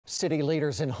City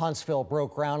leaders in Huntsville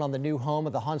broke ground on the new home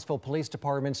of the Huntsville Police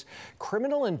Department's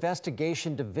Criminal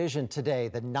Investigation Division today.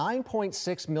 The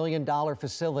 $9.6 million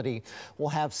facility will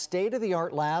have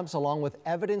state-of-the-art labs along with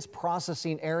evidence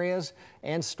processing areas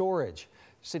and storage.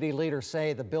 City leaders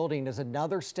say the building is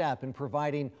another step in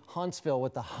providing Huntsville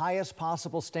with the highest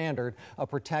possible standard of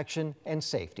protection and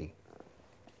safety.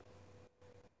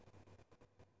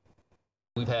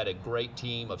 We've had a great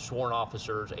team of sworn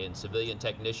officers and civilian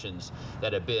technicians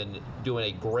that have been doing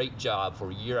a great job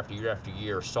for year after year after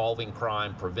year, solving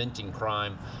crime, preventing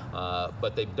crime,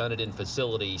 but they've done it in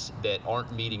facilities that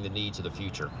aren't meeting the needs of the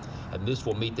future. And this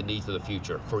will meet the needs of the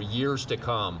future for years to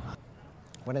come.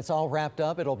 When it's all wrapped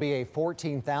up, it'll be a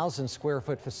 14,000 square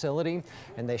foot facility,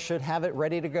 and they should have it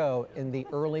ready to go in the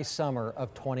early summer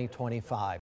of 2025.